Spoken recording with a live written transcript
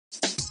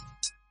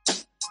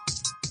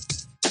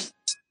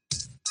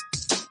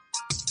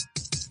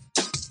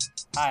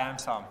Hi, I'm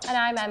Tom. And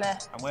I'm Emma.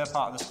 And we're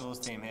part of the schools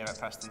team here at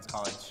Preston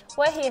College.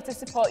 We're here to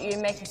support you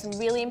in making some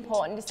really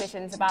important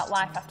decisions about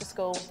life after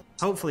school.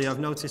 Hopefully you've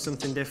noticed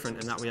something different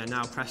in that we are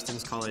now Preston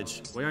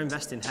College. We are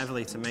investing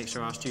heavily to make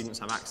sure our students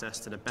have access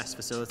to the best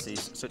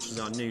facilities, such as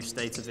our new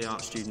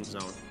state-of-the-art student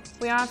zone.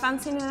 We are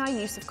advancing in our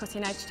use of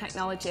cutting-edge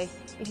technology.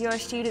 If you're a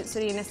student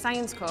studying a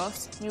science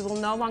course, you will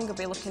no longer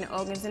be looking at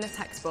organs in a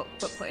textbook,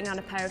 but putting on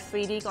a pair of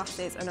 3D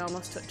glasses and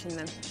almost touching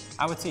them.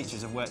 Our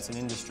teachers have worked in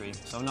industry,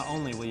 so not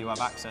only will you have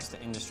access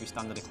to industry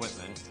standard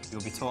equipment, you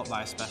will be taught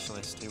by a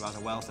specialist who has a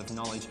wealth of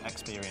knowledge,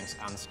 experience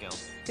and skill.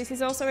 This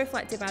is also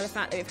reflected by the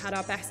fact that we've had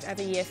our best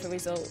ever year for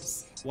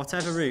results.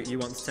 Whatever route you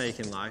want to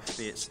take in life,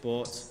 be it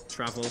sport,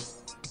 travel,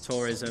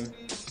 tourism,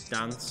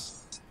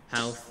 dance,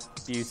 health,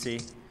 beauty,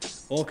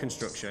 or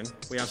construction,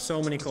 we have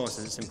so many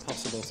courses it's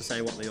impossible to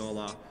say what they all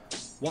are.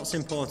 What's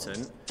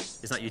important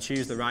is that you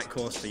choose the right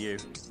course for you.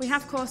 We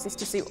have courses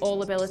to suit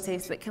all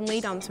abilities that can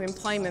lead on to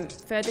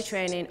employment, further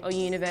training or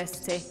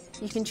university.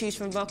 You can choose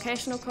from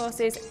vocational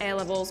courses,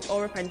 A-levels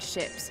or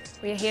apprenticeships.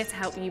 We are here to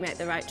help you make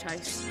the right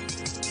choice.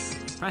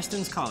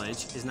 Preston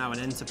College is now an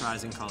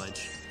enterprising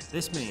college.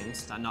 This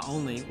means that not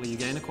only will you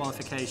gain a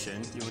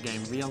qualification, you will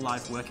gain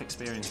real-life work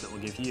experience that will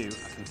give you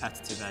a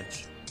competitive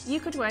edge. You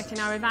could work in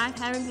our Revive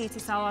Hair and Beauty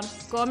Salon,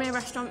 Gourmet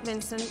Restaurant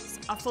Vincent's,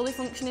 our fully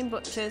functioning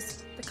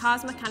butchers, the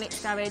Cars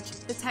Mechanics Garage,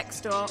 the tech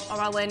store or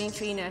our Learning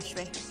Tree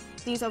Nursery.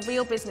 These are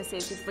real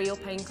businesses with real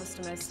paying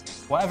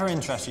customers. Whatever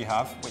interest you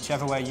have,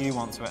 whichever way you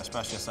want to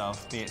express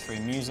yourself, be it through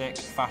music,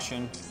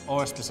 fashion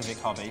or a specific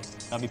hobby,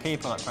 there'll be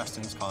people at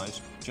Preston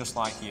College just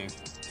like you.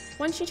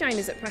 Once you join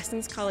us at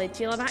Preston College,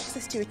 you'll have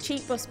access to a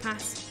cheap bus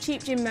pass,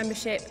 cheap gym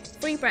membership,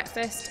 free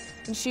breakfast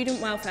and student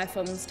welfare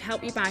funds to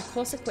help you buy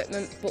course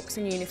equipment, books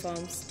and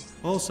uniforms.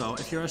 Also,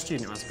 if you're a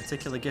student who has a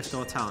particular gift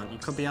or talent, you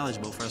could be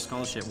eligible for a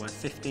scholarship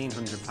worth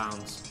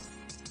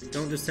 £1,500.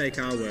 Don't just take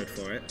our word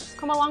for it.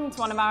 Come along to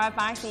one of our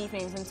advice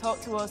evenings and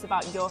talk to us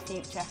about your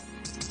future.